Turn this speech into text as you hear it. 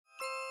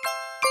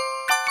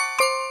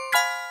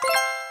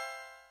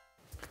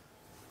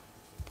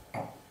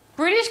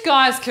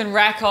guys can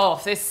rack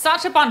off. There's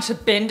such a bunch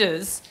of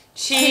benders.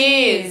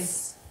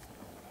 Cheers.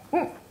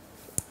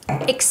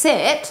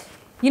 Except,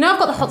 you know I've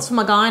got the hots for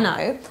my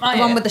gyno. Oh, the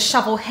one with the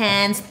shovel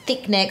hands,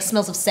 thick neck,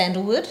 smells of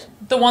sandalwood.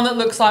 The one that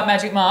looks like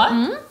Magic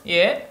Mike?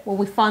 Yeah. Well,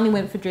 we finally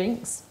went for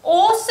drinks.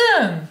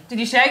 Awesome. Did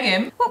you shag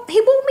him? Well,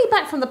 he walked me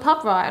back from the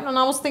pub, right? And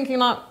I was thinking,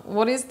 like,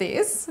 what is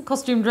this? A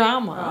costume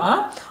drama?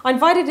 Right. I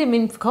invited him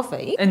in for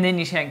coffee. And then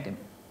you shagged him?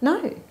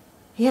 No,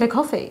 he had a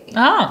coffee.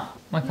 Oh,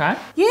 okay.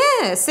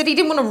 Yeah, said he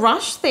didn't want to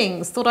rush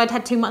things. Thought I'd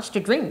had too much to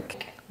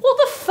drink. What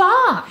the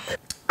fuck?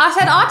 I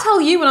said, I'll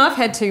tell you when I've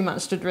had too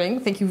much to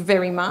drink, thank you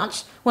very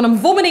much. When I'm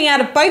vomiting out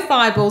of both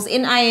eyeballs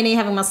in A&E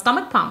having my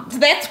stomach pumped.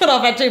 That's when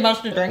I've had too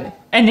much to drink.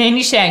 And then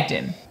you shagged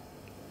him?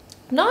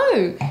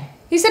 No,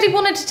 he said he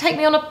wanted to take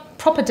me on a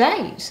proper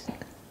date.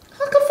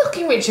 Like a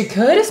fucking Richard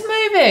Curtis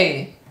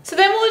movie. So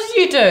then what did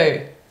you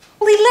do?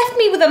 Well, he left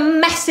me with a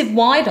massive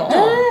wide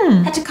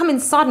on. Had to come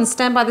inside and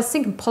stand by the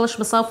sink and polish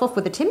myself off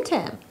with a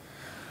TimTam.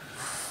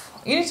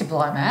 You need to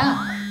blow him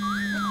out.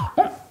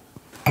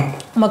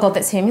 Oh my God,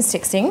 that's him, he's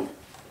texting.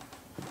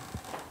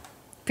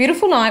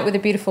 Beautiful night with a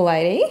beautiful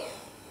lady.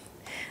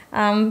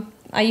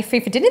 Are you free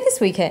for dinner this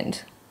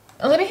weekend?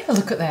 Oh, let me have a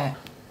look at that.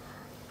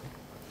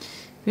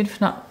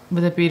 Beautiful night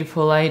with a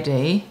beautiful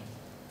lady.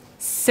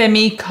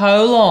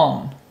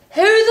 Semicolon.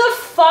 Who the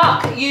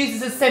fuck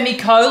uses a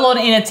semicolon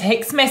in a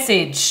text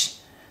message?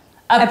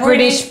 A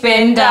British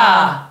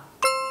bender.